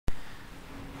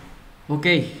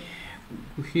Okay,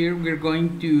 here we're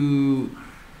going to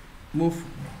move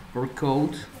our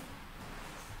code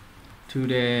to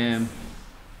the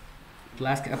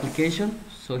Flask application.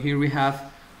 So here we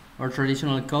have our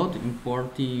traditional code,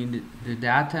 importing the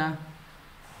data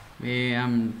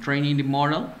and training the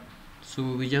model. So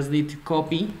we just need to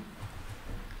copy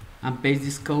and paste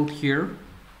this code here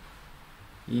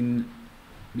in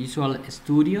Visual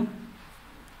Studio,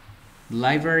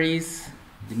 libraries,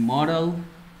 the model,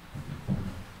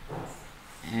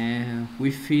 and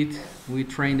we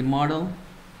train the model,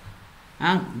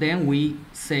 and then we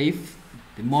save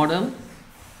the model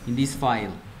in this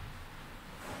file.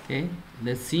 Okay,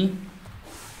 let's see.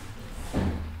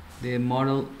 The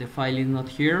file is not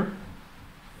here,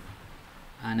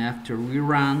 and after we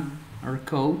run our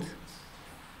code,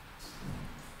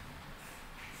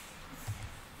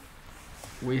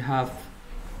 we have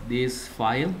this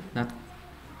file that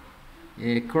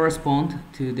correspond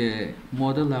to the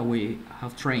model that we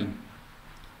have trained.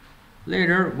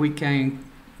 Later we can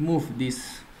move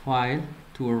this file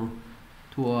to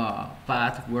a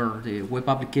path where the web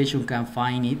application can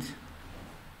find it.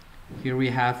 Here we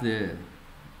have the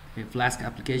Flask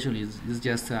application is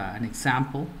just an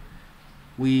example.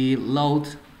 We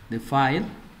load the file,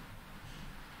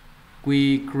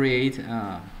 we create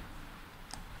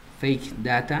fake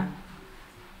data,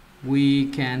 we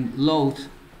can load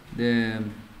the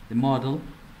model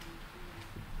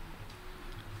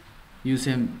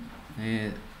using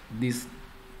this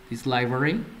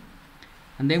library,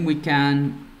 and then we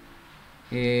can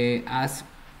ask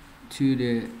to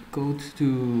the code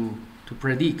to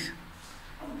predict,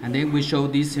 and then we show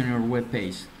this in our web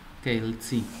page. Okay, let's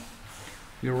see.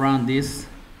 We run this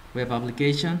web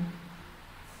application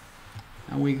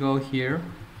and we go here,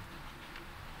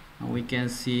 and we can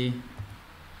see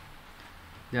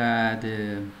that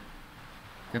the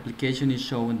application is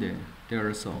showing the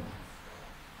result.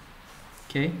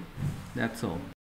 Okay, that's all.